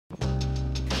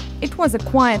It was a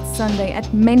quiet Sunday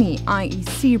at many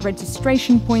IEC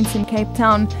registration points in Cape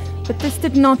Town, but this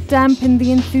did not dampen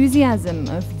the enthusiasm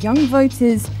of young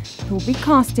voters who will be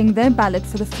casting their ballot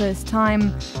for the first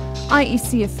time.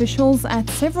 IEC officials at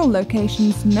several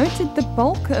locations noted the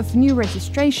bulk of new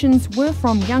registrations were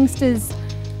from youngsters.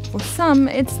 For some,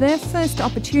 it's their first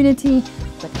opportunity,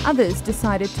 but others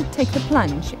decided to take the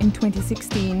plunge in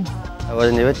 2016. I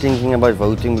was never thinking about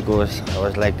voting because I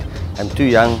was like, I'm too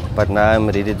young, but now I'm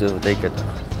ready to take it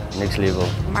next level.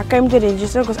 I came to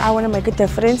register because I want to make a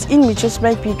difference in Mitchells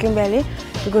Plain, Pekin Valley,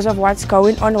 because of what's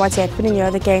going on, what's happening here,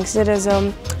 the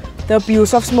gangsterism, the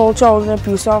abuse of small children,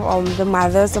 abuse of the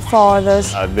mothers, the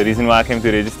fathers. The reason why I came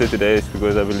to register today is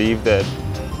because I believe that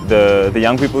the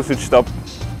young people should stop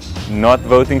not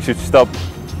voting, should stop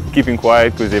keeping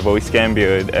quiet because their voice can be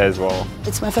heard as well.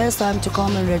 It's my first time to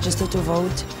come and register to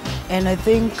vote, and I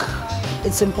think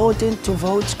it's important to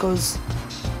vote because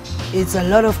it's a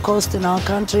lot of cost in our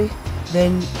country.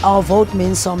 Then our vote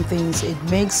means some things. It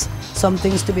makes some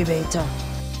things to be better.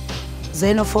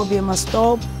 Xenophobia must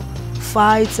stop,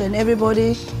 fights, and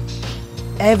everybody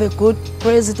have a good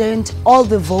president. All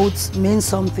the votes mean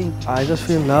something. I just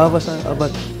feel nervous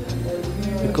about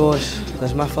because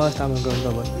that's my first time I'm going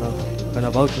to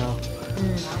vote now.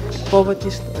 Poverty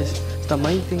is the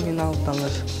main thing in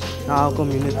our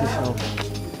community, so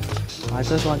I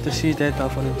just want to see that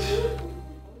happening.